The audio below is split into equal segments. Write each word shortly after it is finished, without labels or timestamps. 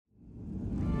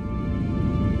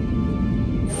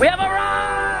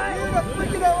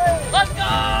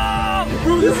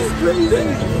this is crazy.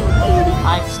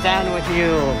 I stand with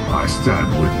you. I stand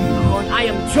with you. And I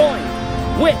am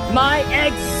joined with my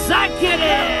executive.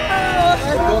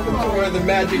 Welcome to where the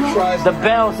magic tries. The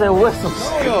bells and whistles.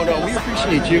 No, we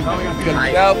appreciate you. Because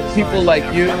without people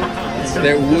like you,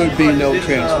 there would be no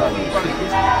Transformers.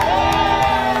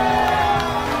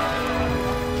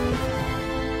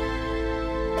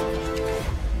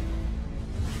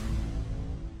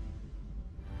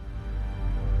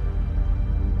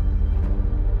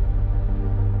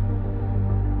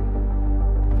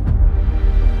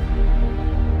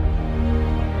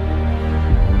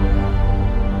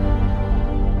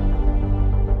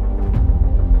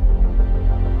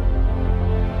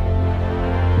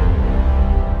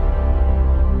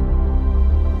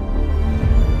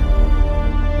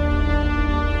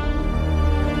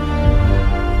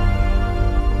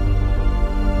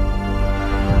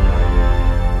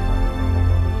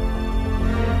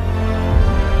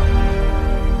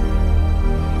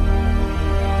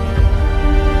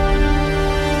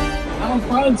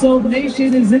 Alfonso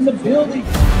Nation is in the building.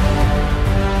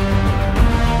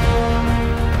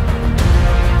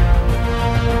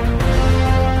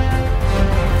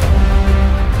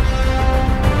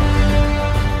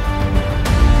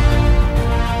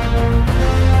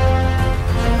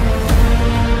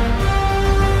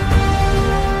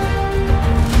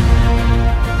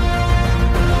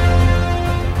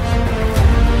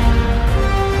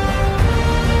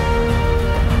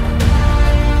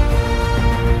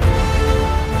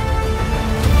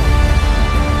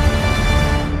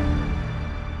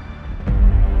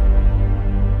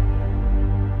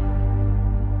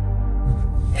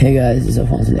 Hey guys, it's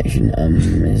Alfonso Nation.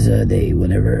 It's day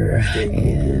whatever,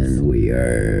 and we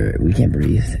can't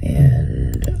breathe,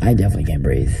 and I definitely can't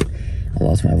breathe. I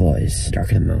lost my voice.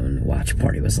 Dark of the Moon watch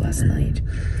party was last night,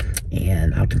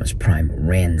 and Optimus Prime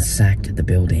ransacked the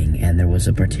building, and there was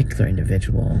a particular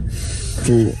individual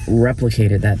who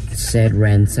replicated that said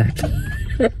ransacking.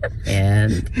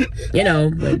 And, you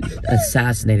know,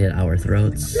 assassinated our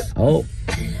throats. Oh.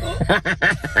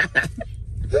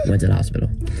 Went to the hospital.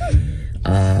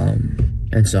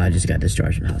 And so I just got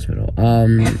discharged from the hospital.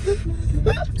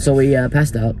 So we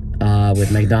passed out with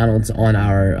McDonald's on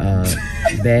our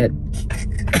bed.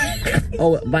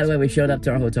 Oh, by the way, we showed up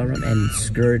to our hotel room and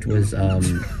Scourge was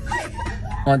on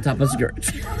top of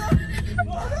Scourge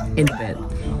in the bed.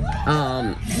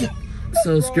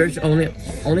 So Scourge only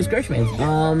Scourge made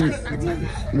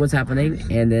what's happening,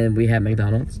 and then we had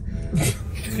McDonald's.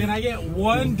 Can I get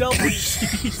one double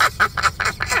cheese?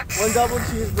 One double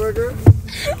cheeseburger.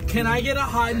 Can I get a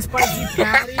hot and spicy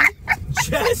patty?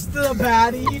 Just the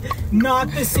patty, not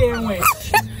the sandwich.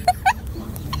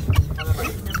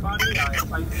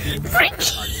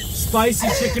 Spicy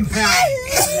chicken patty.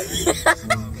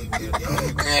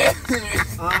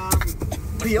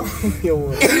 Can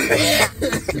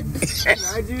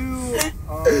I do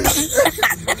a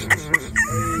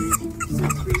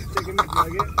 6-piece chicken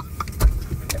nugget?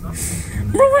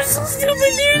 We're so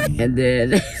stupid, dude. And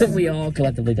then we all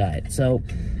collectively died. So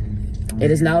it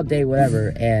is now day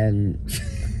whatever, and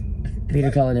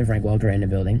Peter, Cullen, and Frank Welker are in the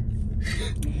building.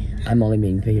 I'm only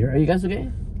meeting Peter. Are you guys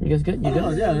okay? You guys good? You good?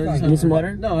 Oh, yeah. You need some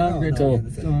water? No, I have a great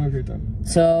time. Cool. I have a great time.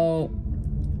 So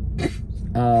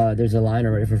there's a line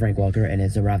already for Frank Welker, and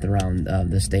it's wrapped around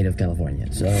the state of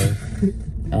California. So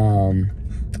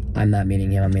I'm not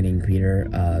meeting him. I'm meeting Peter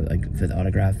like for the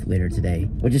autograph later today,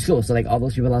 which is cool. So like all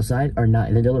those people outside are not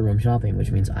in the dealer room shopping, which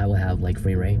means I will have like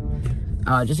free reign.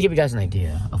 Just to give you guys an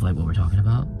idea of like what we're talking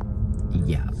about.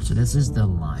 Yeah. So this is the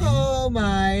line. Oh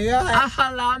my god.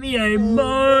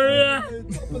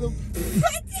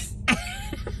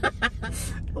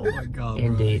 Oh my god.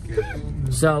 Indeed.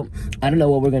 So I don't know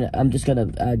what we're gonna. I'm just gonna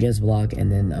guest vlog,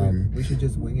 and then we should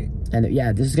just wing it. And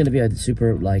yeah, this is gonna be a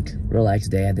super like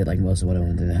relaxed day. I did like most of what I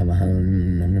wanted to have.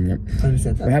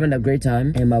 We're having a great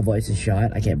time, and my voice is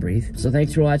shot. I can't breathe. So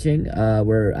thanks for watching.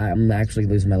 I'm actually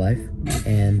losing my life,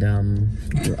 and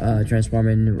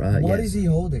transforming. What is he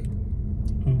holding?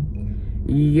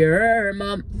 Your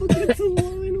mom. Look at the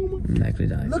line. Oh my. I'm actually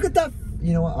dying. Look at that.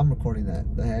 You know what? I'm recording that.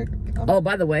 The heck. Oh,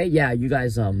 by the way, yeah, you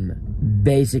guys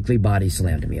basically body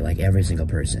slammed me, like every single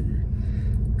person.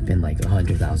 Been like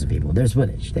 100,000 people. There's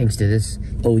footage, thanks to this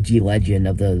OG legend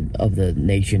of the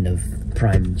nation of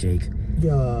Prime Jake.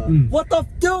 Yeah. What the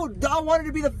dude? I wanted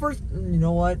to be the first. You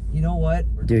know what? You know what?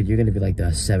 Dude, you're gonna be like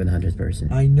the 700th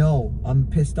person. I know. I'm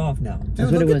pissed off now.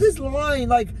 Dude, look at this line.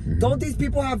 Like, don't these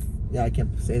people have? Yeah, I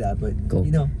can't say that, but cool.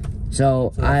 You know.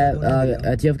 So I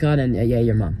TFCON and yeah,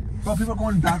 your mom. Bro, people are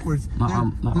going backwards. My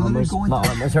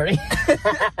arm's hurting.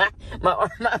 my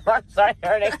arm's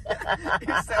hurting.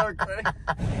 It's so quick.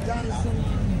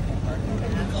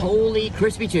 Holy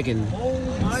crispy chicken. Oh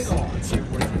my god.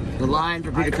 The line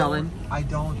for Peter Cullen. I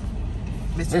don't.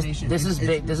 This is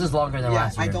big. This is longer than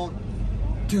last year. I don't.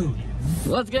 Dude.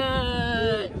 Let's go.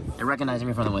 They're recognizing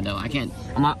me from the window. I can't.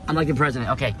 I'm like the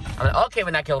president. Okay. I'm okay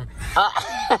when that killed him.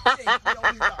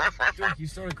 Dude, you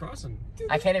started crossing.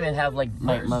 I can't even have like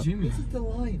my. Jimmy? This is the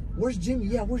line. Where's Jimmy?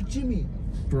 Yeah, where's Jimmy?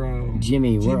 Bro.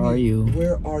 Jimmy, where are you?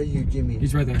 Where are you, Jimmy?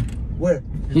 He's right there. Where?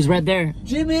 He's right there.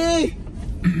 Jimmy!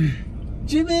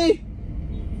 Jimmy!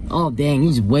 Oh dang,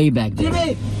 he's way back there.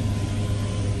 Jimmy!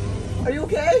 Are you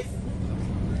okay?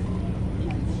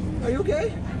 Are you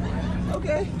okay?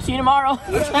 Okay. See you tomorrow.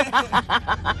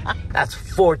 That's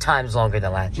 4 times longer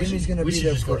than last year. Jimmy's gonna be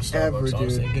there forever,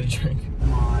 dude. Get a drink.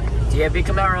 TFB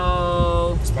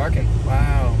Camaro. Sparking.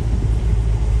 Wow.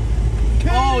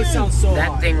 Oh, it sounds so That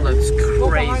hot. thing looks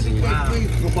crazy. Wow.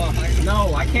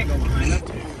 No, I can't go behind that.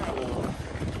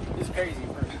 It's crazy.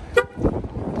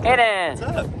 Hey Dan. What's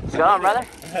up? What's going on, brother?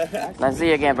 Nice to see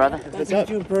you again, brother. What's up?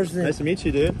 Nice to meet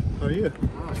you, dude. How are you?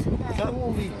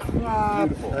 Holy crap.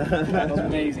 That's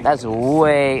amazing. That's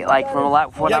way like from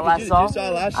what I last saw. You saw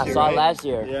it last year. I saw it right? last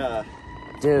year. Yeah.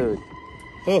 Dude,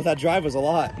 Oh, that drive was a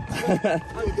lot.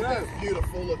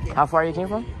 Beautiful looking. how far you came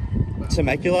from?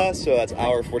 Temecula, so that's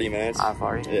hour 40 minutes. How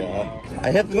far? Yeah.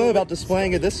 I hit them about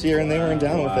displaying it this year, and they weren't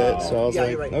down with it, so I was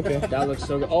like, okay. That looks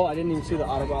so good. Oh, I didn't even see the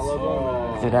Autobot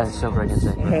logo. Dude, that's so freaking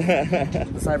sick.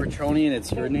 Cybertronian,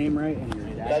 it's your name, right? And your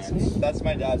dad's. That's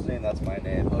my dad's name. That's my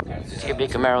name. Okay. TFB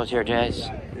Camaro's here, guys.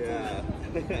 Yeah.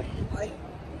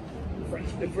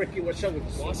 Ricky, what's up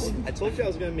with boss? I told you I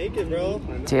was gonna make it, bro.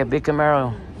 TFB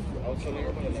Camaro.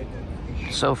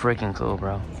 So freaking cool,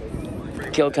 bro.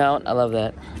 Kill count, I love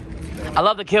that. I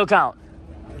love the kill count.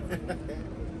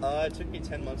 It took me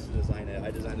 10 months to design it.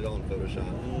 I designed it all in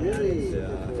Photoshop. Really?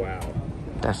 Yeah. Wow.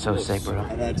 That's so sick, bro.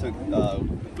 And then it took a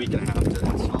week and a half to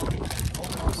install.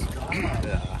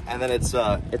 Yeah. And then it's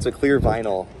a clear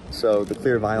vinyl. So the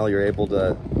clear vinyl, you're able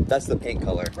to. That's the paint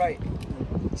color. Right.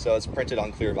 So it's printed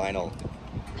on clear vinyl.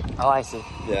 Oh, I see.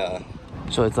 Yeah.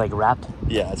 So it's like wrapped?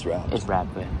 Yeah, it's wrapped. It's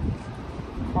wrapped, but...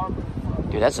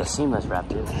 Dude, that's a seamless wrap,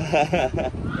 dude.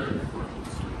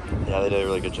 Yeah, they did a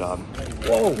really good job.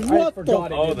 Whoa, what the?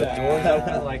 Oh, the doors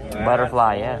open like that.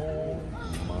 Butterfly, yeah.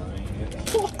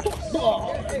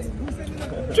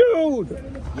 Dude!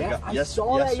 Yeah, I Yes-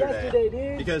 saw that yesterday,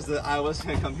 dude. Because I was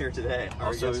gonna come here today,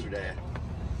 or yesterday.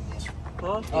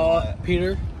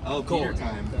 Peter? Oh, Peter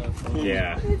time.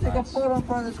 Yeah. Take a photo in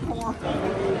front of this car.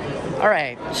 All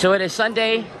right, so it is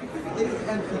Sunday,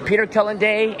 Peter Cullen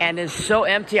Day, and it's so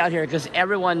empty out here because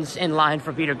everyone's in line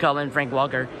for Peter Cullen, Frank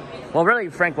Walker. Well, really,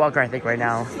 Frank Walker, I think, right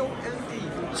now.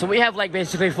 So we have, like,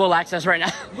 basically full access right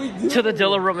now to the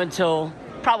dealer room until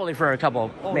probably for a couple,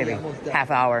 maybe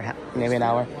half hour, maybe an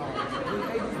hour.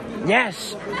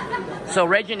 Yes. So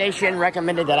Rage Nation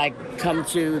recommended that I come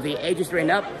to the ages 3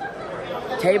 and up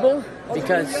table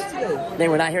because they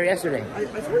were not here yesterday. I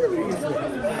saw them here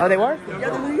yesterday. Oh, they were? Yeah, they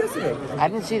were here yesterday. I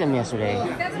didn't see them yesterday.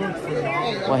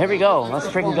 Well, here we go. Let's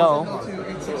freaking go.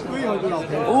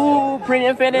 Ooh,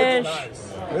 premium finish.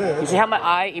 You see how my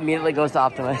eye immediately goes to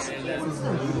Optimus? It's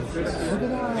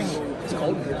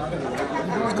cold.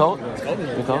 It's cold?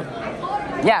 It's cold?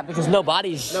 Yeah, because no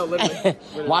bodies. No, literally.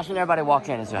 Watching everybody walk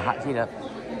in is a hot heat up.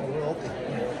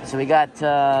 So we got,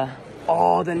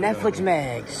 oh, the Netflix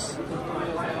Megs.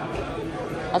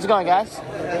 How's it going, guys?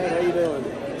 How you doing?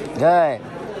 Good.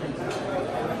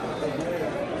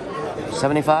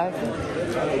 75?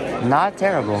 Not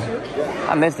terrible.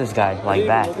 I miss this guy like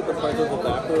that.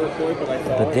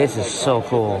 But this is so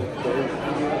cool.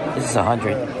 This is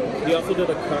 100. He also did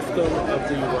a custom of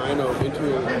the Rhino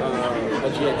into a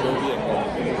G.I. Joe vehicle.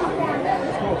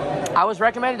 I was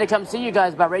recommended to come see you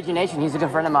guys by Rage Nation. He's a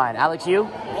good friend of mine. Alex, you?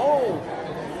 Oh!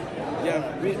 Yeah,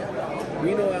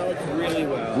 we know Alex really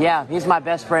well. Yeah, he's my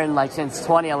best friend like since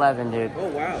 2011, dude. Oh,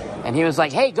 wow. And he was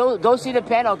like, hey, go see the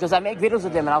panel because I make videos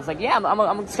with them. And I was like, yeah, I'm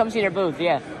going to come see their booth,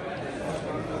 yeah.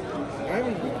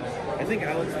 I think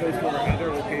Alex goes to our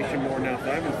other location more now,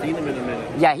 so I haven't seen him in a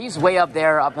minute. Yeah, he's way up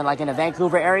there, up in like in the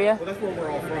Vancouver area. Well, that's where we're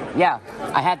all from. Yeah,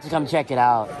 I had to come check it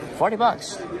out.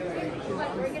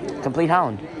 $40. Complete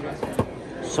Hound.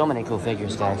 So many cool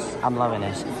figures, guys. I'm loving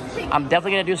this. I'm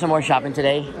definitely going to do some more shopping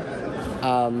today.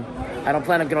 I don't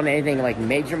plan on getting anything like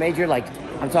major. Like,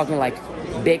 I'm talking like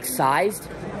big sized.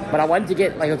 But I wanted to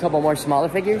get like a couple more smaller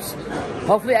figures.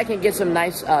 Hopefully I can get some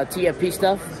nice TFP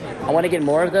stuff. I want to get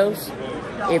more of those.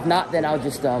 If not, then I'll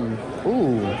just,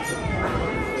 ooh.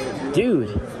 Dude.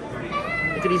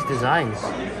 Look at these designs.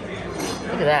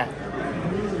 Look at that.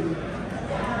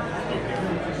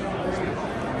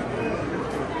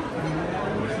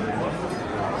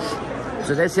 So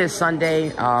So this is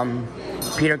Sunday,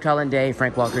 Peter Cullen Day,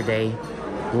 Frank Walker Day.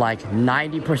 Like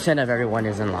 90% of everyone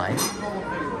is in line.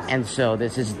 And so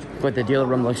this is what the dealer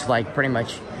room looks like, pretty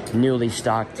much newly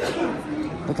stocked.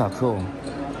 Look how cool.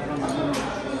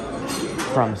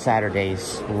 From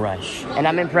Saturday's rush. And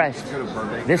I'm impressed.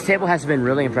 This table has been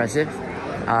really impressive.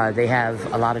 They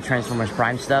have a lot of Transformers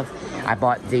Prime stuff. I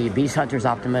bought the Beast Hunters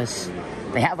Optimus.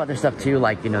 They have other stuff too,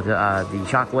 like, you know, the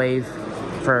Shockwave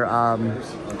for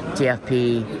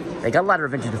TFP. They got a lot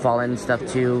of Revenge of the Fallen stuff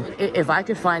too. If I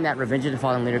could find that Revenge of the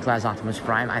Fallen Leader Class Optimus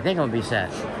Prime, I think I would be set.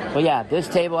 But yeah, this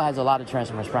table has a lot of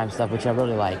Transformers Prime stuff, which I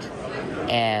really like.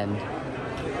 And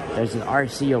there's an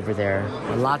RC over there.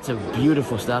 Lots of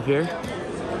beautiful stuff here.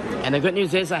 And the good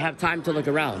news is I have time to look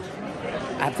around.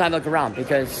 I have time to look around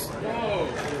because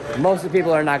most of the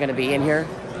people are not going to be in here.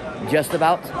 Just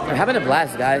about. They're having a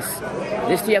blast, guys.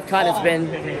 This TFCon has been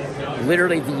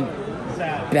literally the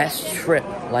best trip.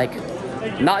 Like,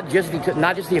 not just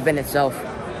the event itself,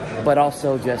 but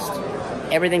also just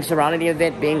everything surrounding the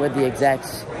event, being with the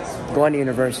execs, going to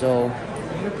Universal,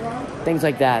 things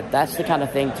like that. That's the kind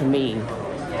of thing, to me,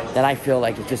 that I feel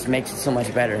like it just makes it so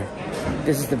much better.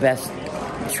 This is the best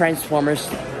Transformers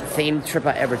themed trip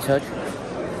I ever took,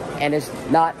 and it's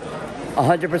not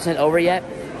 100% over yet.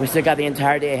 We still got the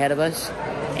entire day ahead of us,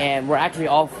 and we're actually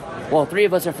off. Well, 3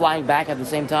 of us are flying back at the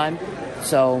same time,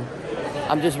 so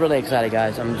I'm just really excited,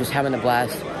 guys. I'm just having a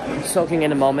blast, soaking in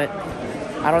the moment.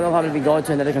 I don't know if I'm gonna be going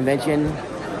to another convention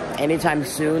anytime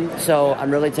soon, so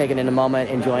I'm really taking in the moment,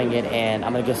 enjoying it, and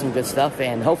I'm gonna get some good stuff,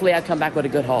 and hopefully I come back with a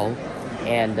good haul.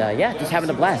 And yeah, just having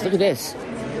a blast. Look at this.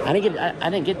 I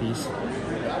didn't get these.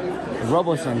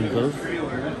 Robosun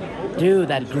booth. Dude,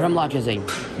 that Grimlock is a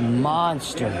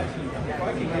monster.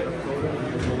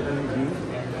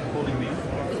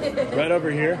 Right over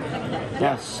here.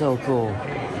 That's so cool.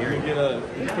 You're gonna get a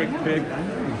quick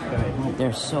pick.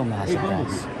 They're so massive,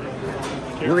 guys.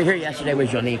 We were here yesterday with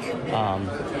Jonique.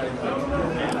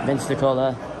 Vince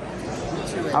Nicola.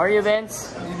 How are you,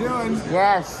 Vince? How you doing?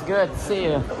 Yes, good to see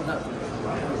you.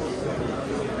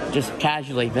 Just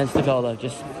casually, Vince Nicola,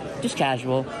 just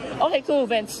casual. Okay, cool,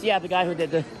 Vince. Yeah, the guy who did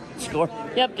the score.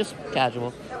 Yep, just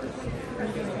casual.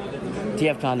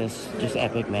 TFCon is just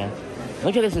epic, man.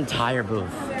 Look at this entire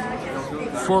booth.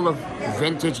 Full of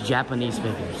vintage Japanese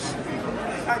figures.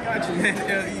 I got you,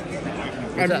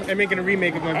 man. I'm making a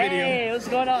remake of my video. Hey, what's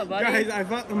going on, buddy? Guys, I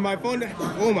found my phone.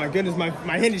 Oh my goodness, my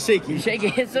hand is shaking. You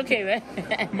shaking? It's okay,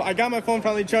 man. I got my phone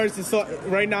finally charged, so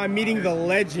right now I'm meeting the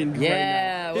legend. Yeah,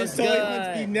 right now. what's This toy good? wants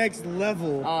to be next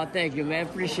level. Oh, thank you, man.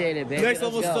 Appreciate it, baby. Next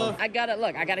Let's level go. stuff. I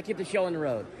gotta keep the show on the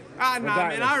road. Ah, nah, man,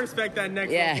 Regardless. I respect that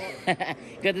next level. Yeah.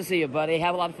 Good to see you, buddy.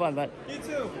 Have a lot of fun, bud. You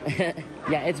too.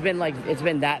 Yeah, it's been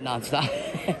that nonstop,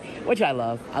 which I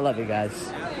love. I love you guys.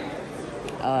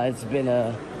 It's been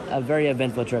a very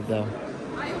eventful trip, though.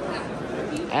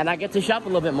 And I get to shop a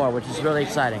little bit more, which is really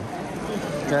exciting.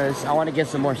 Because I want to get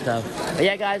some more stuff. But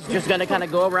yeah, guys, just going to kind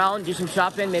of go around, do some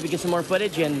shopping, maybe get some more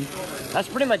footage, and that's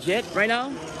pretty much it right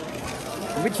now.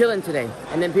 We'll be chilling today.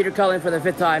 And then Peter Cullen for the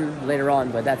 5th time later on,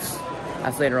 but that's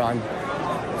later on.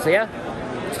 So yeah,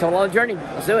 it's TFCONLA journey.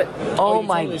 Let's do it. Oh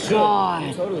my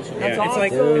god. Totally should. That's Yeah, awesome.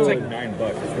 it's like $9.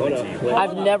 It's really cheap.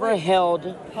 I've never held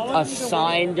a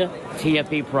signed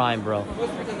TFP Prime, bro.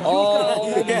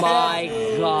 Oh my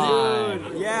god.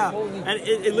 Dude, yeah. And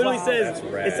it literally says,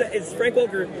 it's Frank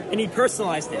Walker, and he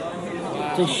personalized it.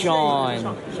 To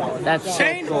Sean. That's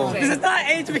so cool. This is not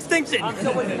Age of Extinction.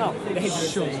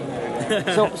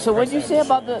 So what did you say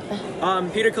about the...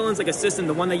 Peter Cullen's like assistant,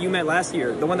 the one that you met last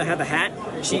year, the one that had the hat.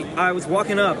 I was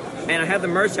walking up, and I had the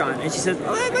merch on, and she says,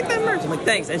 oh, I like that merch. I'm like,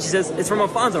 thanks. And she says, it's from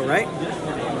Alfonso, right?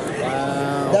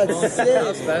 That's sick.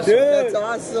 Dude. That's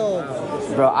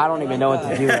awesome. Bro, I don't even know what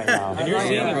to do right now.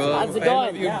 Yeah, bro. How's it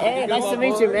going? Hey, nice to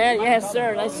meet you, man. Yes,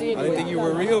 sir. Nice seeing I you. didn't think you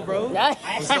were real, bro.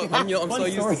 I'm so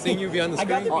used to seeing you behind the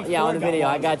screen. Oh, yeah, on the video.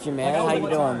 I got you, man. How you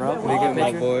doing, bro? Make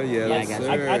it, boy. Yeah, Yeah, I yes, got you.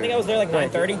 sir. I think I was there like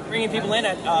 9:30, bringing people in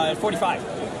at 45.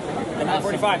 At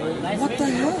 9:45. What the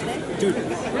hell? Dude,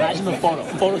 imagine the photo.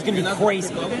 The photo's gonna be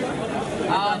crazy. No,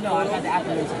 I got the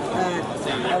afternoon.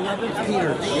 11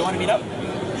 Peter. You want to meet up?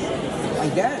 I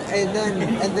get it.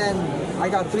 And then I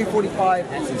got 3:45.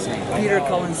 That's insane. Peter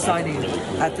Cullen signing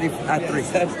at 3.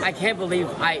 I can't believe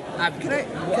Can I have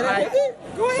it?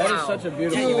 Go ahead. That is such a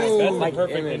beautiful Dude. Like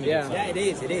perfect image. Yeah, it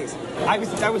is. It is.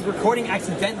 I was recording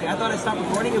accidentally. I thought I stopped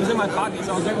recording. It was in my pocket,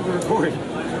 so I was able to record.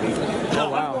 Oh,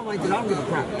 wow. I don't give a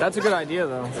crap. That's a good idea,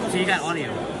 though. So you got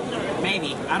audio?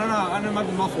 Maybe. I don't know. I don't know. It might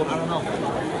be muffled. I don't know.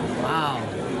 Wow.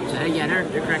 So yeah,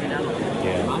 they're cracking down.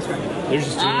 Mom's cracking. There's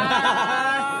just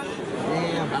Damn.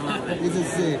 This is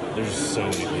sick. There's so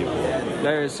many people.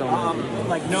 There is so many.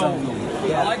 Like no.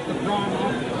 Yeah. I like the prom.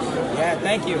 Yeah,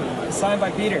 thank you. It's signed by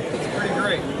Peter. It's pretty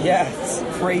great. Yeah, it's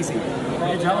crazy.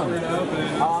 What you tell him? The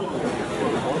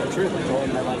truth. I told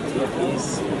him that like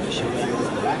TFCON's should be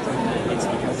it's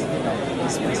because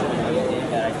he's specifically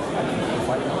that I can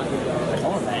fight on. I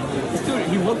told him that. This dude,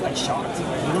 he looked like shocked. He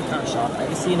looked kind of shocked. I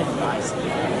can see it in his eyes.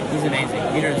 He's amazing.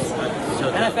 Peter's so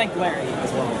and I thank Larry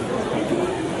as well.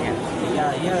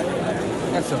 Yeah.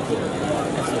 That's so cool.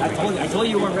 I told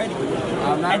you weren't ready.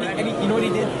 And you know what he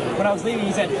did? When I was leaving,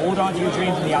 he said, hold on to your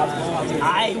dreams and the obstacles.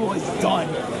 I was done.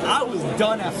 I was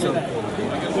done after that.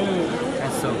 Dude.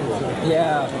 That's so cool.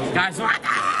 Yeah. Guys,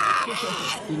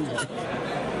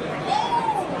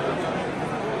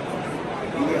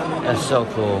 That's so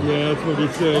cool. Yeah, that's pretty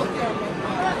sick.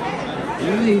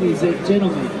 Ladies and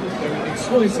gentlemen,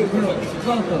 exclusive girls,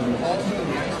 welcome.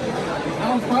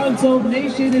 Alfonso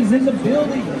Nation is in the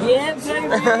building. Yeah,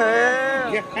 baby.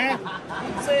 Yeah.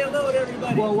 Say hello to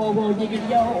everybody. Whoa, you can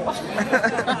yo.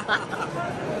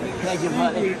 Thank you,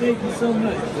 buddy. Thank you so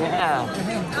much. Yeah.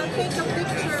 I'll take a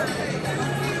picture.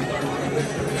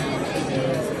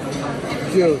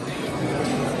 Dude,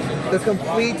 the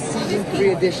complete season 3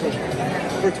 edition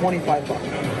for $25.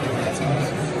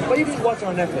 But you can watch it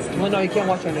on Netflix. Well, no, you can't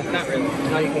watch it on Netflix. Not really.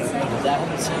 No, you can't. That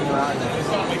one's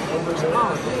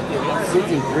around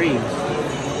Season 3.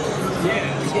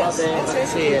 Yes.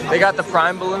 Let's see it. They got the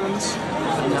Prime balloons.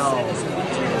 No.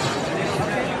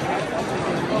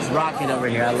 It's rocking over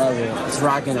here. I love it. It's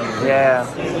rocking over here. Yeah.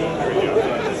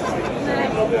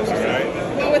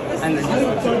 And then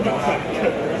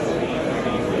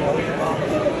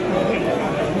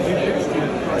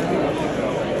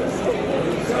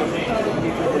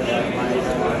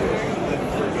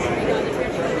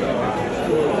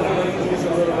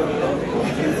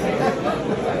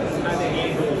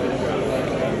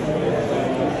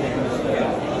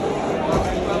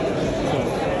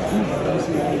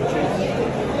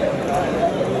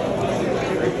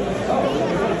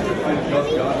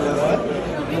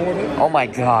oh my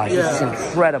gosh, this is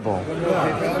incredible.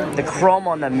 The chrome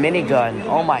on the minigun,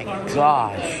 oh my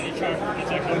gosh.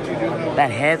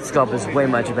 That head sculpt is way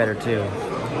much better too.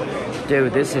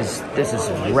 Dude, this is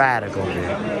radical, dude.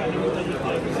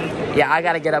 Yeah, I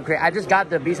gotta get upgrade. I just got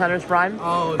the Beast Hunters Prime,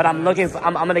 but I'm looking for,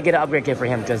 I'm gonna get an upgrade kit for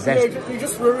him because that's. You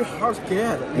just really hard to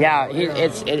get. Yeah,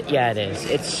 it is.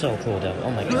 It's so cool though.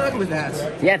 Oh my god. Good luck with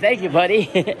that. Yeah, thank you, buddy.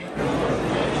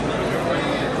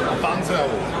 Alfonso.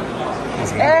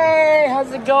 Hey,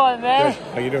 how's it going, man? Good.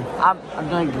 How you doing? I'm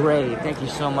doing great. Thank you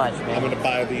so much, man. I'm gonna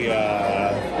buy the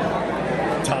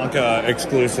Tonka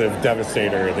exclusive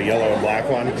Devastator, the yellow and black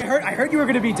one. I heard you were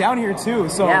going to be down here too.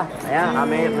 So Yeah, I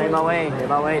made my way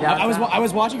down. I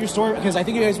was watching your story because I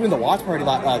think you guys were in the watch party the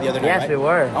other night. Yes, right? we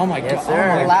were. Oh my yes, god! Sir.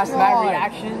 Oh my Last night God.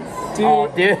 reactions, dude. Oh,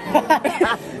 dude.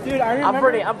 Dude, I remember.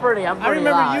 I'm pretty. I remember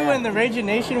loud, you yeah. and the Raging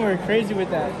Nation were crazy with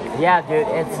that. Yeah, dude.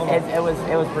 It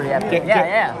was pretty epic.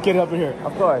 Yeah. Get up here.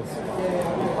 Of course.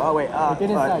 Oh, wait. Get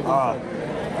inside.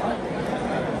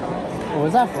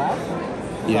 Was that flash?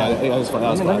 Yeah, that was fun.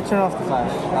 Let me turn off the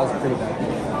flash. That was pretty bad.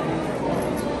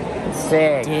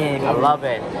 Sick. Dude, I love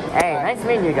it. Hey, nice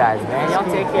meeting you guys, man. Y'all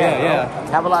take care. Yeah.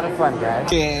 Have a lot of fun,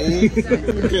 guys.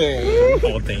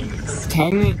 All things.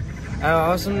 Tell me.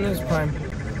 Awesomeness Prime.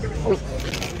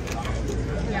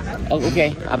 Oh,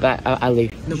 okay. I'll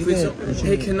leave. No, please don't.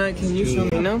 Hey, can you show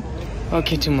me now?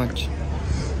 Okay, too much.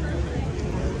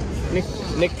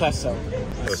 Nick Plesso.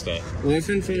 What's that?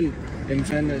 Listen to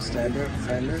Infender Standard.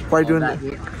 Why are you doing that?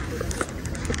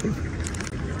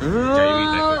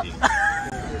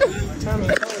 Tommy,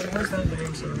 where's that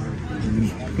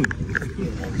name?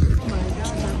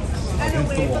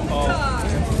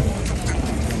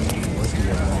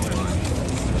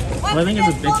 Well, I think it's a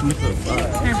big commit for the fuck.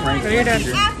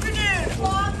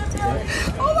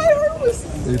 Oh, my heart was.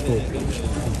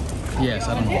 Yes, I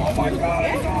don't know.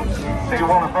 Do you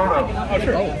want a photo? Oh,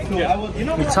 sure. Oh,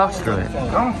 yeah. We talked through it.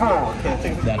 Come forward.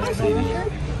 That is pretty neat.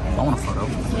 I want a photo.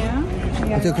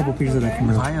 I took a couple pictures of that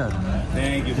camera.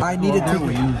 I needed to.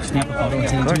 Will you snap a photo and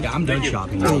send it to me? I'm done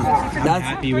shopping. I'm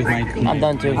happy with my I'm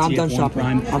done too. I'm done shopping.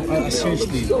 I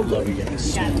seriously love you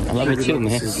guys. I love you too,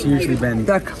 man. It's seriously been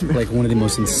like one of the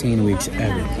most insane weeks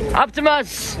ever.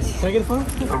 Optimus! Can I get a phone?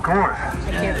 Of course.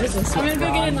 I'm gonna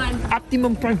go get in line.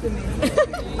 Optimum Prime.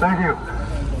 Thank you.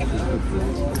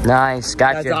 Nice,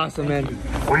 gotcha. That's awesome, man.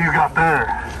 What do you got there?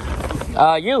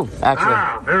 You, actually.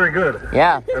 Ah, very good.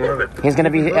 Yeah. I love it. He's gonna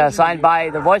be signed by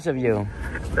the voice of you.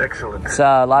 Excellent. It's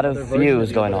a lot of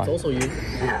views going on. Also you.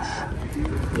 Yes.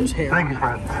 There's hair. Thank you,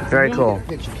 friend. Very cool.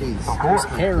 Of course.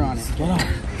 Hair on it. Get off.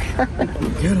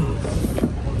 Get off.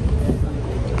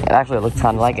 It actually looks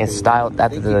kind of like it's styled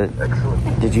after the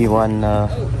G1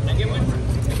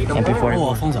 MP40. Oh,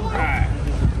 Alfonso.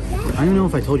 I don't know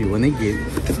if I told you when they gave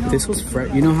this was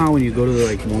fresh. You know how when you go to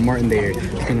like Walmart and they're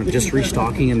kind of just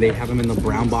restocking and they have them in the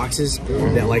brown boxes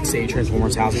that like say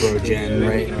Transformers, Hasbro, Gen,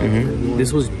 right?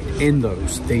 This was in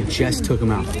those. They just took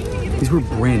them out. These were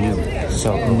brand new.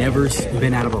 So never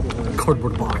been out of a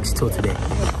cardboard box till today.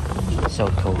 So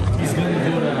cool. He's going to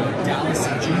go to Dallas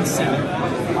June 7th.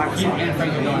 You and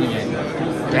Frank are going again.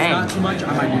 Dang. Not too much,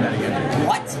 I might do that again.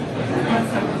 What?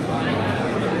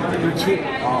 You're kidding.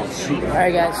 Oh, shoot.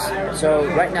 Alright guys, so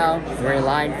right now we're in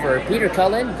line for Peter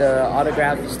Cullen. The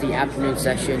autograph is the afternoon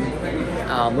session.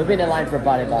 We've been in line for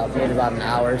about an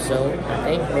hour or so, I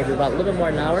think. Maybe about a little bit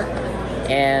more than an hour.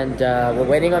 And we're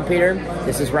waiting on Peter.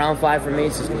 This is round 5 for me,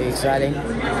 so it's going to be exciting.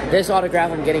 This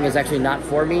autograph I'm getting is actually not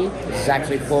for me. This is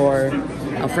actually for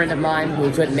a friend of mine who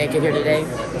couldn't make it here today.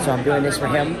 So I'm doing this for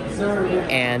him.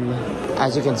 And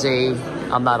as you can see,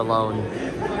 I'm not alone.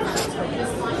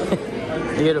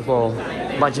 Beautiful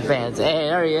bunch of fans. Hey,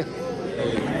 how are you?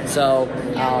 So,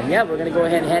 yeah, we're going to go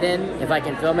ahead and head in. If I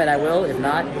can film it, I will. If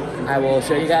not, I will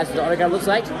show you guys what the autograph looks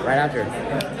like right after.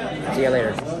 See you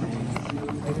later.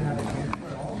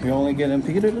 You're only getting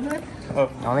Peter today? Oh.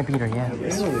 Only Peter, yeah.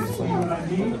 Yeah,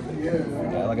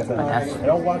 like I said, I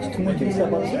don't watch too much of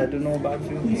stuff. I do know about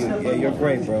you. Yeah, you're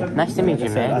great, bro. Nice to meet you,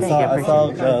 man. I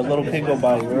saw a little kid go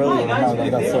by earlier, and I was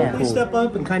like, that's so cool. Step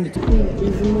up and kind of...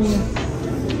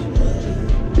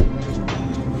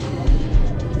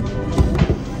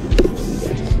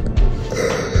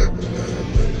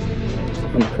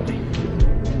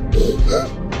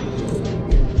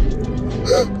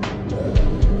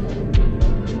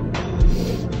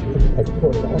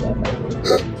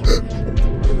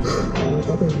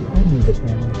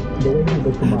 The way he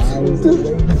looked in my eyes, the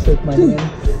way he shook my hand,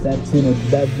 that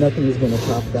nothing is gonna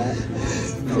top that.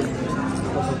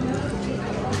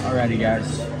 Alrighty guys,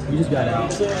 we just got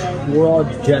out. We're all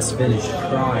just finished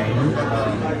crying.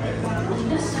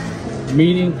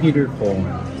 Meeting Peter Cullen.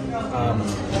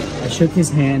 I shook his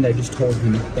hand. I just told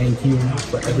him thank you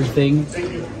for everything.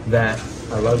 That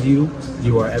I love you.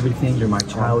 You are everything. You're my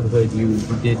childhood. You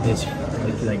did this.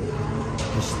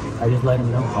 I just let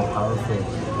him know how powerful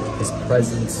his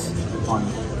presence on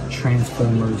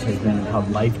Transformers has been and how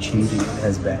life-changing it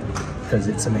has been, because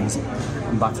it's amazing.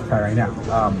 I'm about to cry right now.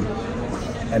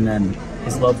 And then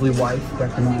his lovely wife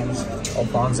recognized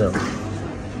Alfonso.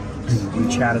 We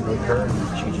chatted with her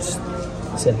and she just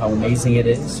said how amazing it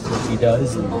is, what he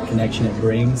does and the connection it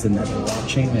brings, and that they're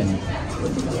watching, and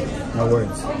no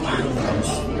words.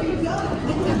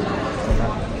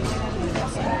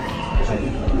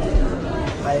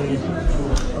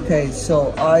 Okay,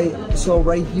 so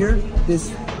right here,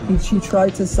 she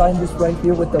tried to sign this right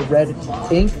here with the red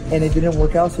ink and it didn't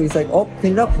work out, so he's like, oh,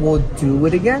 clean it up, we'll do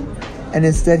it again. And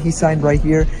instead he signed right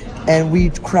here, and we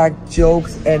cracked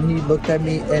jokes, and he looked at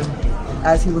me, and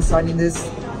as he was signing this,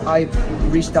 I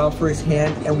reached out for his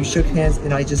hand and we shook hands,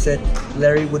 and I just said,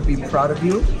 Larry would be proud of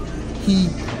you. He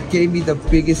gave me the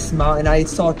biggest smile, and I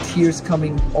saw tears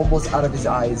coming almost out of his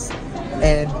eyes,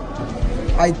 and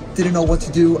I didn't know what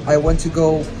to do. I went to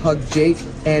go hug Jake,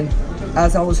 and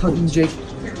as I was hugging Jake,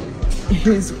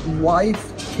 his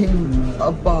wife came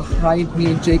up behind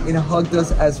me and Jake and hugged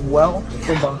us as well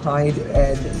from behind,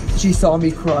 and she saw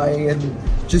me crying and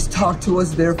just talked to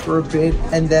us there for a bit,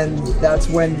 and then that's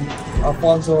when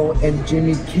Alfonso and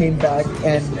Jimmy came back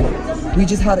and we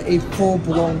just had a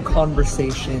full-blown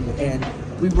conversation, and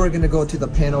we were gonna go to the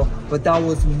panel, but that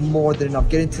was more than enough.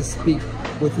 Getting to speak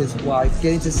with his wife,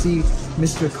 getting to see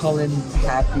Mr. Cullen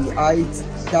happy,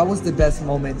 that was the best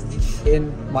moment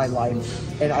in my life,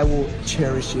 and I will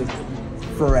cherish it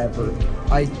forever.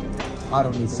 I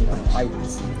don't even know. I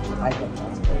don't know.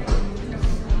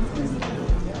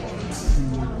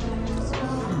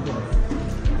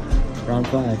 Round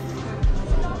 5.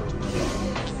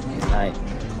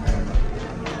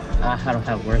 I don't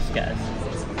have words, guys.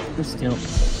 We're still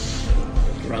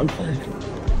round 5.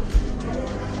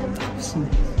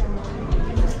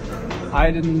 I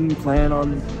didn't plan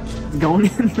on going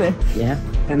in there. Yeah.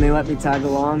 And they let me tag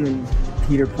along, and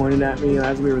Peter pointed at me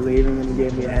as we were leaving and he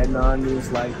gave me a head nod, and he was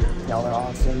like, y'all are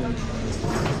awesome.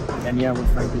 And yeah, what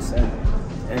Frankie said.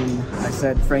 And I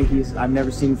said, I've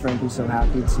never seen Frankie so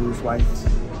happy to see his wife.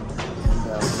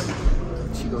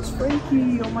 And she goes,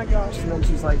 Frankie, oh my gosh. And then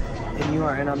she's like, and you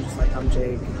are, and I'm just like, I'm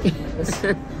Jake.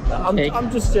 I'm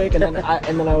just Jake. And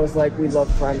then I was like, we love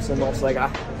Prime so much. Like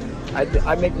I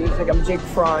make music, I'm Jake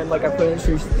Prime. Like I put in,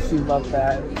 she loved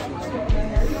that.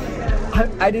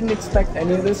 I didn't expect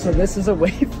any of this, so this is a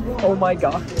wave. Oh my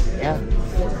god. Yeah.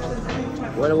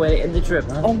 What a way to end the trip,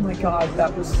 huh? Oh my god,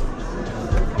 that was...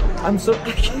 I'm so...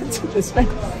 I can't do this, man.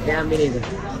 Yeah, me neither.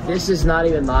 This is not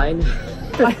even mine.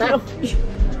 I know.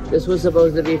 This was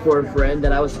supposed to be for a friend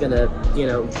that I was gonna, you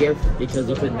know, give because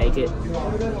he couldn't make it.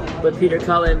 But Peter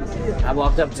Cullen, I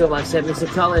walked up to him, I said, Mr.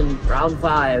 Cullen, round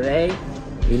 5, eh?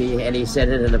 And he said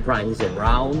it in the prime. He said,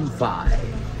 round 5.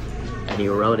 And he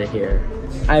wrote it here.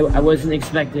 I wasn't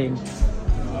expecting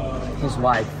his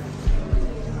wife.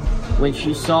 When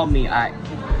she saw me,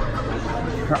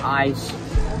 her eyes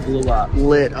blew up.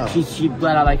 Lit up. She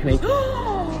bled out like crazy.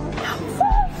 Oh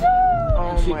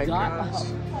She my got gosh. up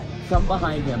from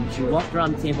behind him. She walked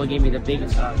around the table, gave me the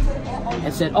biggest hug,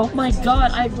 and said, "Oh my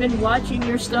God, I've been watching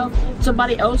your stuff.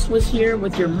 Somebody else was here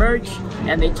with your merch,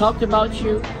 and they talked about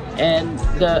you. And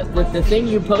the thing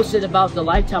you posted about the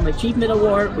Lifetime Achievement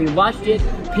Award, we watched it.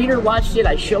 Peter watched it.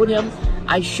 I showed him.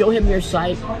 I show him your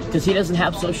site because he doesn't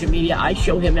have social media. I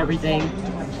show him everything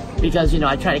because, you know,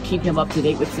 I try to keep him up to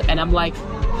date with. And I'm like,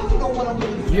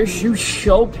 you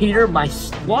show Peter my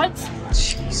what?"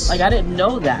 Jeez. Like, I didn't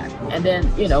know that. And then,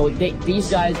 you know, these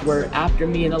guys were after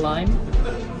me in the line.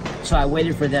 So I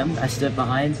waited for them. I stood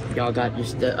behind. Y'all got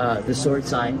just the sword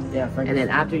sign. Yeah, and then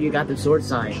after you got the sword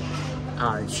sign,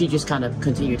 she just kind of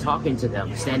continued talking to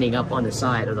them, standing up on the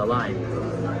side of the line.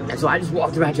 And so I just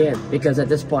walked back in because at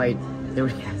this point,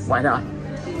 why not?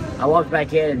 I walked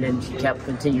back in and then she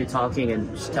continued talking and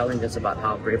just telling us about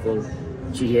how grateful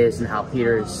she is and how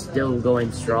Peter is still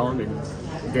going strong, and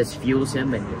this fuels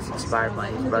him and is inspired by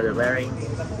his brother Larry.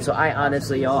 So I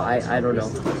honestly, y'all, I don't know.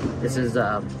 This is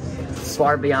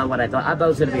far beyond what I thought. I thought it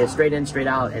was gonna be a straight in, straight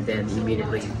out, and then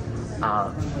immediately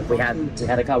we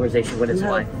had a conversation with his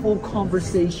wife. Full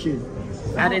conversation.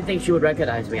 I didn't think she would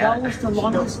recognize me. That was the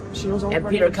longest. She was and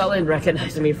Peter Cullen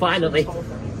recognized me finally.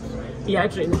 He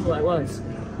actually knew who I was.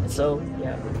 So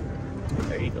yeah,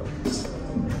 there you go.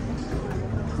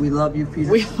 We love you,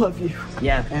 Peter. We love you.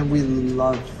 Yeah. And we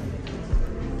love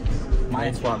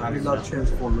Transformers. We love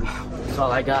Transformers. That's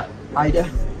all I got.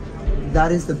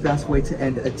 That is the best way to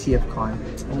end a TFCon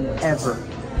ever.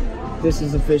 This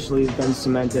has officially been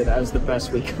cemented as the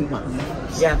best week of my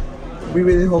life. Yeah. We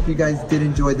really hope you guys did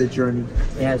enjoy the journey.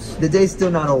 Yes. The day's still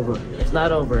not over. It's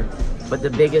not over, but the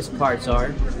biggest parts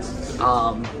are,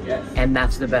 and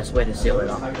that's the best way to seal it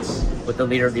off, with the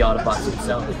leader of the Autobots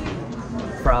himself.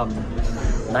 From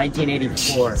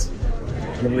 1984,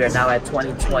 and we are now at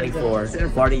 2024,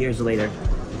 40 years later,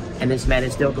 and this man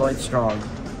is still going strong,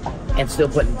 and still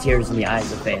putting tears in the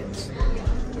eyes of fans.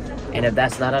 And if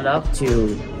that's not enough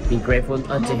to be grateful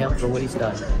unto him for what he's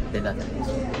done, then nothing is.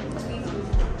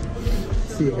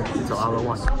 See you guys. It's all I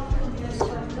want.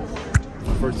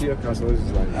 For TFCON, so this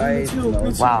is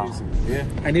like... Wow. Yeah.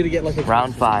 I need to get like a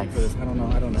round 5. I don't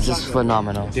know. This is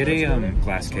phenomenal. Get a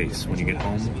glass case when you get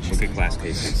home. Look at glass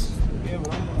cases.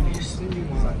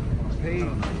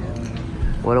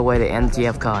 What a way to end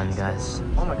TFCon, guys.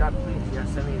 Oh my God, please, yeah,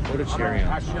 send me. What a cherry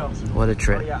on. What a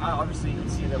trip. Yeah, obviously you can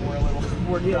see that we're a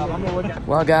little worked up. I'm gonna look at.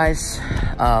 Well, guys,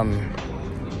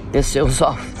 this seals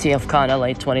off TFCon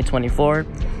LA 2024.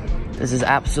 This is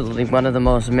absolutely one of the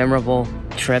most memorable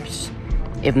trips,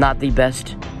 if not the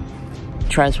best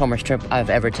Transformers trip I've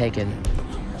ever taken,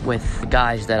 with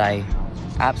guys that I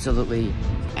absolutely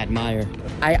admire.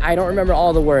 I don't remember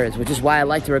all the words, which is why I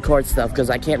like to record stuff, because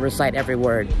I can't recite every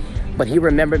word. But he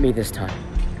remembered me this time.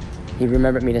 He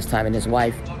remembered me this time, and his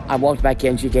wife, I walked back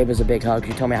in, she gave us a big hug.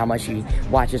 She told me how much she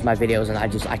watches my videos, and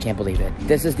I can't believe it.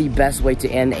 This is the best way to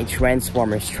end a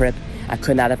Transformers trip. I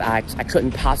could not have asked, I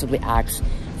couldn't possibly ask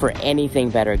for anything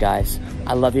better, guys.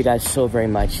 I love you guys so very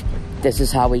much. This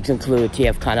is how we conclude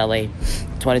TFCon LA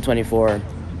 2024.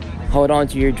 Hold on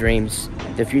to your dreams.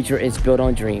 The future is built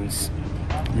on dreams.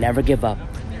 Never give up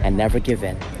and never give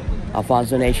in.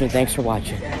 Alfonso Nation, thanks for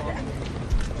watching.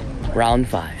 Round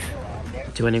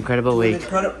 5. To an incredible week.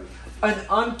 An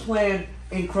unplanned,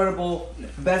 incredible,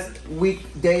 best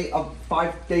day of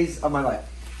 5 days of my life.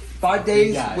 5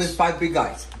 days with 5 big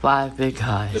guys. 5 big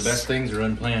guys. The best things are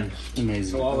unplanned.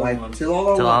 Amazing. Till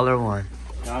all are one.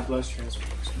 God bless Transformers.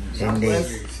 God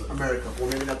bless America. Well,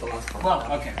 maybe not the last part.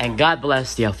 Well, okay. And God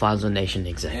bless the Alfonso Nation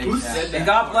Execs. Who said that? And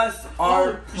God bless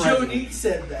our Jonique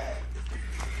said that.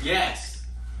 Yes.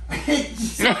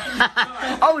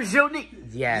 Oh, Jonique.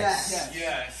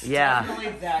 Yes. Yeah.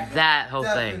 That whole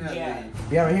thing.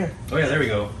 Yeah, right here. Oh yeah, there we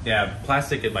go. Yeah,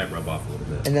 plastic, it might rub off a little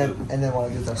bit. And then while I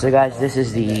do that. So guys, this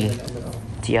is the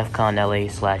TFCon LA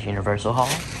 / Universal Hall.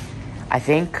 I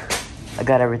think I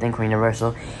got everything from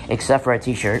Universal except for a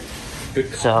t-shirt.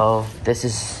 So this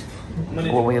is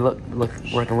what we look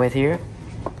working with here.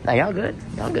 Now y'all good?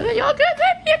 Y'all good? Y'all good?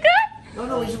 You good?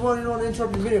 No, we just want to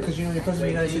interrupt your video because you know you're president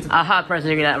of the United States. Aha,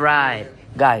 President of the United, right.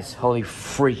 Guys, holy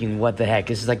freaking what the heck.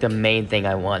 This is like the main thing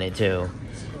I wanted too.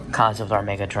 Concept art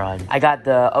Megatron. I got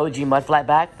the OG Mudflat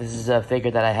back. This is a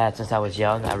figure that I had since I was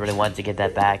young. I really wanted to get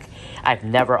that back. I've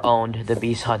never owned the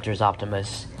Beast Hunters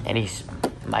Optimus, and he's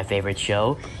my favorite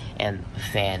show. And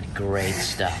fan, great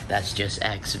stuff. That's just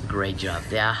X, great job.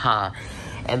 Yeah,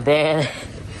 And then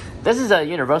this is a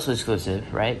Universal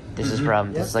exclusive, right? This is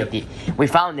from this is like we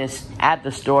found this at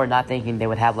the store, not thinking they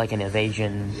would have like an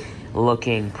Invasion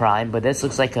looking Prime, but this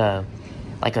looks like a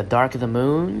Dark of the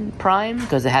Moon Prime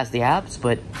because it has the apps,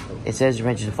 but it says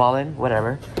Revenge of the Fallen.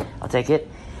 Whatever, I'll take it.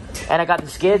 And I got the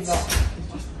skids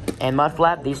and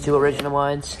Mudflap, these two original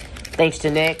ones. Thanks to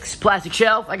Nick's Plastic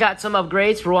Shelf, I got some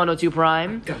upgrades for 102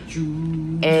 Prime. Got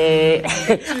you.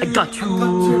 I got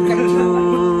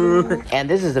you. And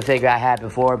this is the figure I had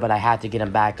before, but I had to get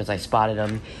him back because I spotted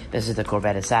him. This is the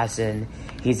Corvette Assassin.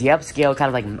 He's the upscale,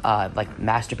 kind of like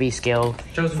masterpiece scale.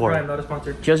 Chosen Prime, not a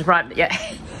sponsor. Chosen Prime, yeah.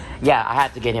 Yeah, I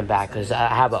had to get him back because I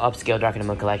have an upscale Dark of the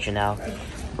Moon collection now.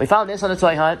 We found this on the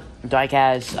toy hunt. Dyke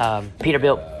has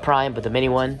Peterbilt Prime, but the mini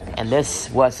one. And this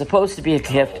was supposed to be a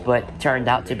gift, but turned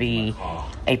out to be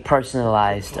a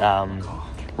personalized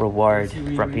reward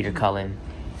from Peter Cullen.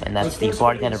 And that's the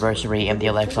 40th anniversary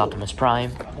MDLX Optimus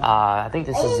Prime. I think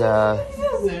this is yeah,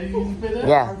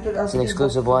 it's an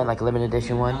exclusive one, like a limited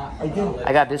edition one.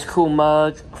 I got this cool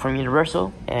mug from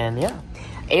Universal, and yeah.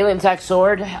 Alien Tech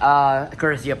Sword,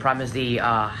 courtesy of Primus the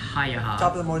Hayaha.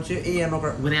 Top of the morning,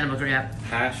 with animal grip, yeah.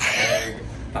 Hashtag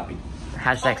puppy.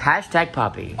 Hashtag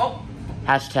Poppy. Oh.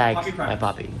 Hashtag Poppy my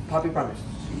Poppy. Poppy Promise.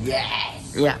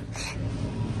 Yes. Yeah.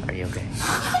 Are you okay?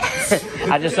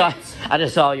 I just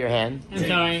saw your hand. I'm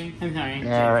sorry.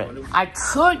 All right. I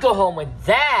could go home with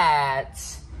that,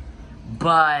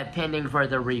 but pending for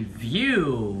the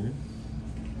review.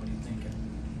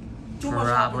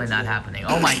 Probably not happening.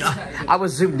 Oh my god. I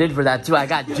was zoomed in for that too. I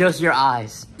got just your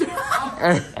eyes.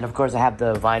 And of course I have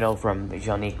the vinyl from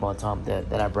Jean-Nic Montom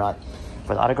that I brought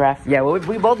for the autograph. Yeah, well,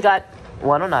 we both got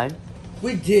 109.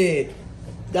 We did.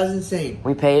 That's insane.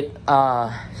 We paid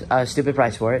a stupid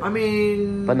price for it. I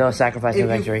mean... But no sacrifice, no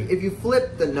victory. If you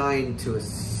flip the 9 to a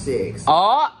 6...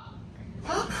 Oh!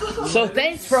 So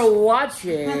thanks for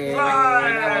watching. And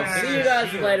I will see you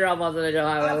guys later.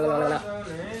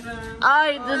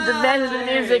 I did the man of the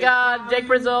music on Jake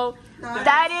Brizzo.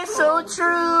 That is so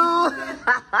true.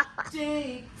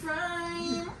 Jake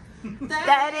Prime.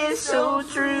 That is so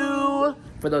true.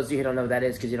 For those of you who don't know what that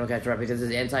is, because you don't catch it right, because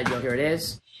it's inside joke, here it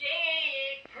is.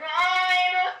 Jake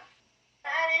Prime.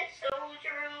 That is so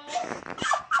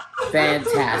true.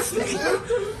 Fantastic.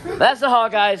 That's the haul,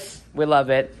 guys. We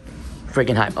love it.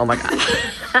 Freaking hype. Oh my god.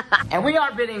 And we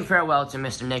are bidding farewell to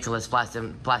Mr. Nicholas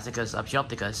Plasticus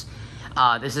Upshelpticus.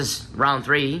 This is round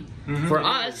 3 for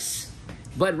us,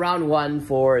 but round 1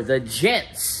 for the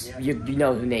gents. Yeah. You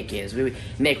know who Nick is.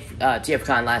 Nick,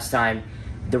 TFCON last time,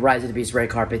 the Rise of the Beast red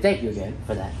carpet. Thank you again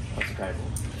for that. That's incredible.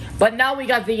 But now we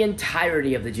got the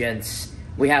entirety of the gents.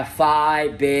 We have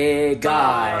 5 big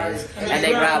guys, and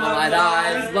they grab my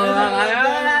eyes.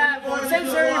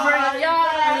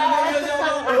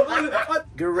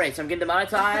 Great, so I'm getting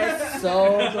demonetized.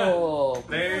 So cool.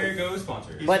 There goes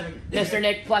sponsors. But Mr.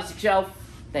 Nick Plastic Shelf,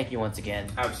 thank you once again.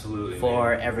 Absolutely.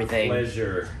 For everything.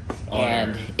 Pleasure.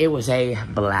 And it was a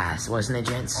blast, wasn't it,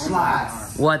 gents?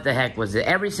 Blast. What the heck was it?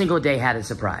 Every single day had a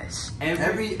surprise.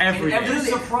 Every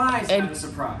surprise had a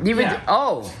surprise. Even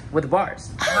oh, with the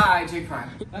bars. Hi, Jake Prime.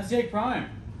 That's Jake Prime.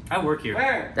 I work here.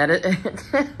 Where? That is.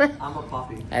 I'm a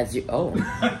Poppy. As you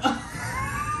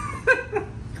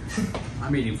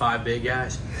I'm eating 5 big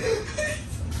guys.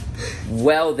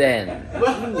 Well then,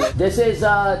 this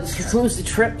concludes the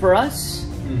trip for us,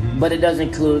 but it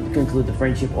doesn't conclude the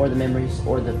friendship or the memories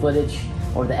or the footage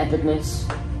or the epicness.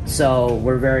 So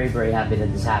we're very, very happy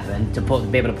that this happened. To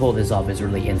be able to pull this off is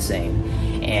really insane.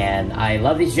 And I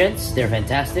love these gents. They're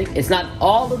fantastic. It's not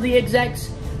all of the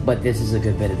execs, but this is a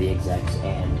good bit of the execs.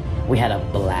 And we had a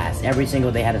blast. Every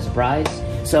single day had a surprise.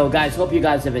 So guys, hope you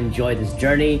guys have enjoyed this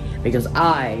journey, because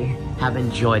I have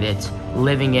enjoyed it,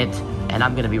 living it, and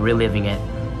I'm gonna be reliving it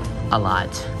a lot.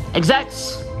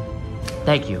 Execs,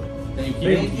 thank you. Thank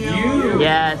you.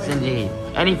 Yes, indeed.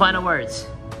 Any final words?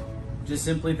 Just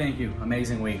simply thank you.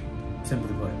 Amazing week.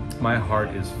 Simply put. My heart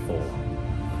is full.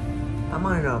 I'm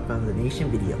on a combination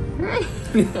video.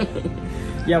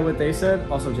 Yeah, what they said,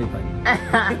 also Jake Prime.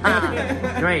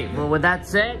 Great. Well, with that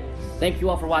said, thank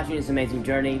you all for watching this amazing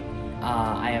journey.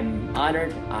 I am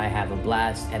honored, I have a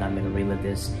blast, and I'm going to relive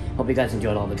this. Hope you guys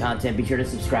enjoyed all the content. Be sure to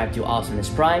subscribe to Awesomeness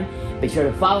Prime. Be sure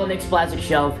to follow Nick's Plastic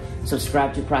Shelf,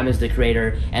 subscribe to Primus the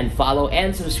Creator, and follow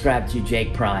and subscribe to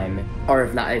Jake Prime. Or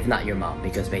if not your mom,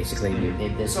 because basically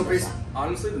this. So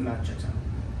honestly, the math checks out.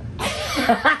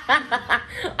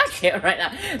 I can't right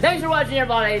now. Thanks for watching,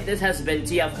 everybody. This has been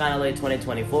TFCONLA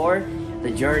 2024.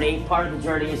 The journey, part of the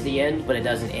journey is the end, but it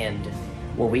doesn't end.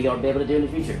 What we gonna be able to do in the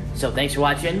future. So thanks for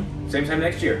watching. Same time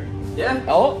next year. Yeah.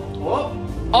 Oh.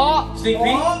 Sneak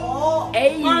peek.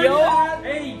 Hey, yo.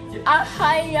 Hey.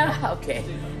 Hiya. Okay.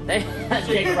 That's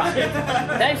Jake Rocket.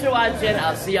 Thanks for watching.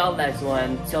 I'll see y'all next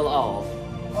one. Till all.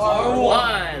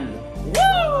 One.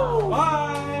 Woo!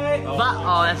 Bye.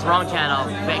 Oh, that's the wrong channel.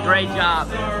 Okay, great job.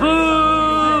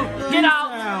 Boo! Get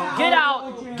out! Get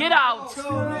out! Get out!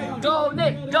 Go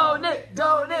Nick! Go Nick!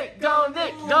 Go Nick! Go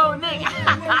Nick! Go Nick!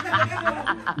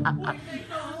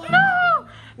 No!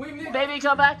 Baby,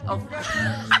 come back. Oh.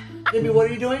 Baby, what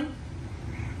are you doing?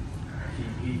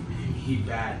 He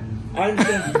bad. I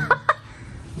understand.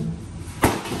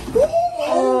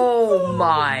 Oh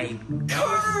my!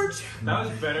 That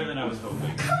was better than I was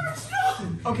hoping.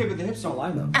 Okay, but the hips don't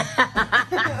lie though.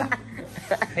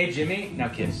 Hey Jimmy, now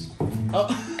kiss. I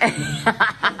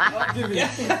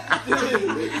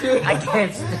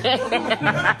can't stand.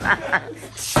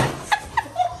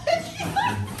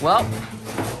 Well.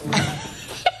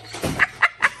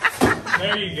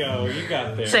 There you go. You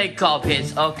got there. Say call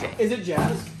pitch. Okay. Is it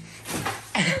jazz?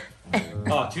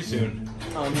 Oh, too soon.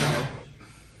 Oh no.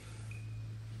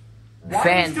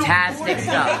 Fantastic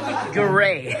stuff.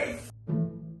 Great.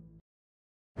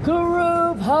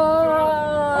 Group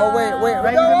hug. Oh wait,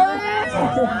 right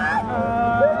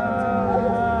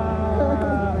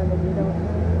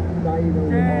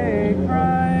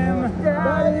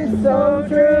That is so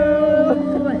true.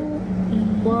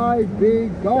 My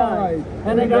big guy.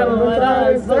 And I got my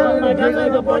eyes on my guys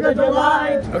like the 4th of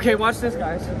July. Okay, watch this,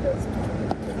 guys.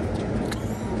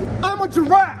 I'm a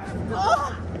giraffe.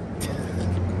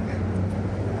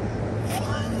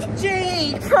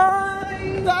 Gee,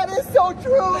 Prime! That is so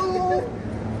true.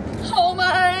 Oh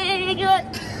my god.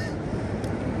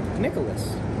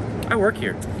 Nicholas. I work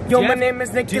here. Yo, my name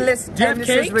is Nicholas, and this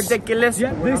is ridiculous.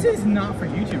 Yeah, this is not for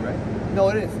YouTube, right? No,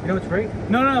 it is. You know what's great?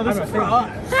 No, this is for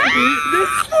us. This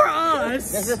is for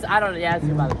us! This is, I don't know, yeah, it's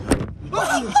about it.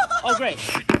 Oh, great.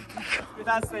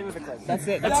 That's the name of the clip. That's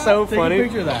it. That's so funny. Take a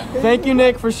picture of that. Thank you,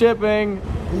 Nick, for shipping.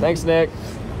 Thanks, Nick.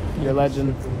 You're a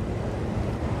legend.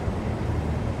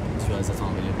 Just realized that's all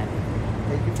I'm gonna do.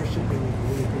 Thank you for shipping. We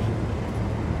really appreciate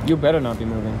it. You better not be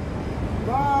moving.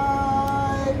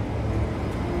 Bye.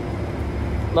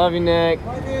 Love you, Nick.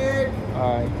 Bye, Nick.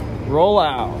 All right. Roll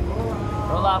out.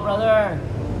 Roll out, brother.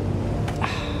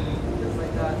 Just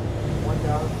like that. One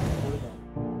down.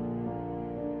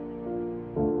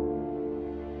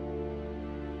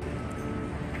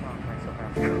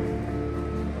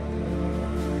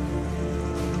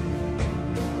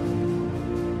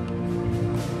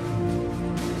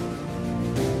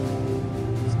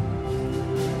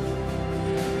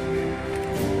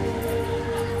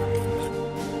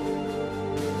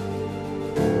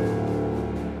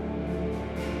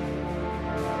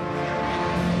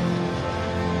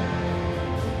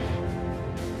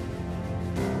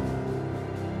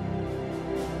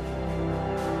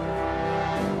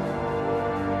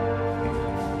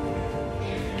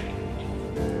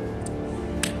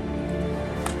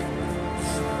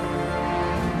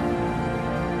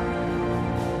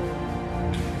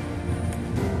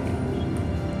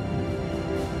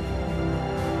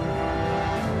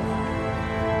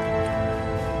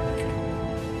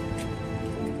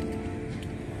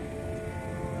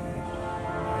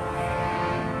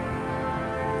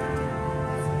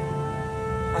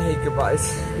 I hate goodbyes.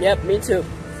 Yep, me too.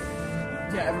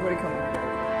 Yeah, everybody come on.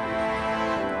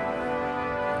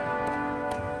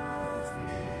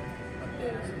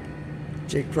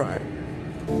 Jake Prime.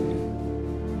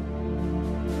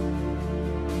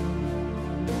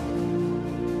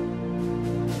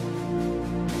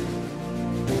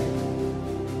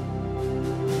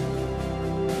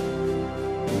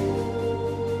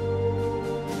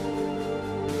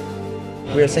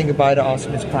 We are saying goodbye to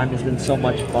Awesomeness Prime. It's been so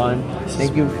much fun.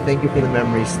 Thank you for the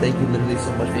memories. Thank you literally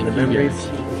so much for the memories.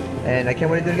 And I can't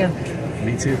wait to do it again.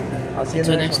 Me too. I'll see you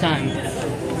Until next time.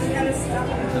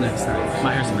 Until next time.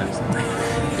 My hair's a mess.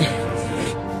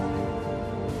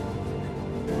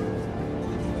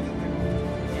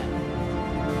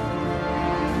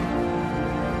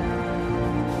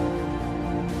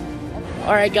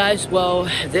 Alright guys, well,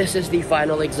 this is the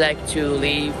final exec to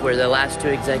leave. We're the last two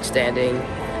execs standing.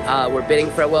 We're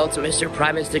bidding farewell to Mr.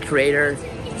 Primus, the creator,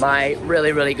 my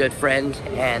really, really good friend,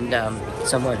 and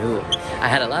someone who I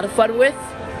had a lot of fun with,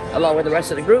 along with the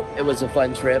rest of the group. It was a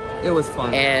fun trip. It was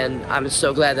fun. And I'm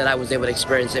so glad that I was able to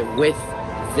experience it with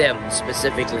them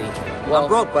specifically. Well, I'm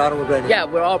broke, but I don't regret it. Yeah,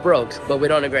 we're all broke, but we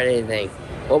don't regret anything.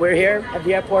 Well, we're here at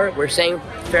the airport. We're saying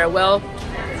farewell,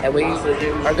 and we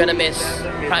are gonna miss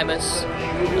Primus.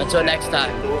 Until next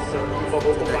time.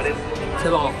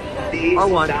 C'est bon.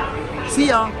 R1. See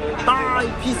ya. Bye.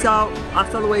 Peace out.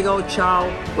 Hasta luego. Ciao.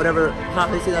 Whatever. How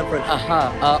do you say that in French?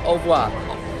 Au revoir.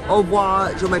 Au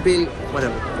revoir. Je m'appelle.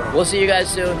 Whatever. We'll see you guys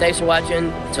soon. Thanks for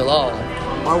watching. Till all.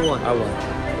 R1. R1.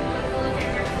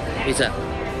 Peace out.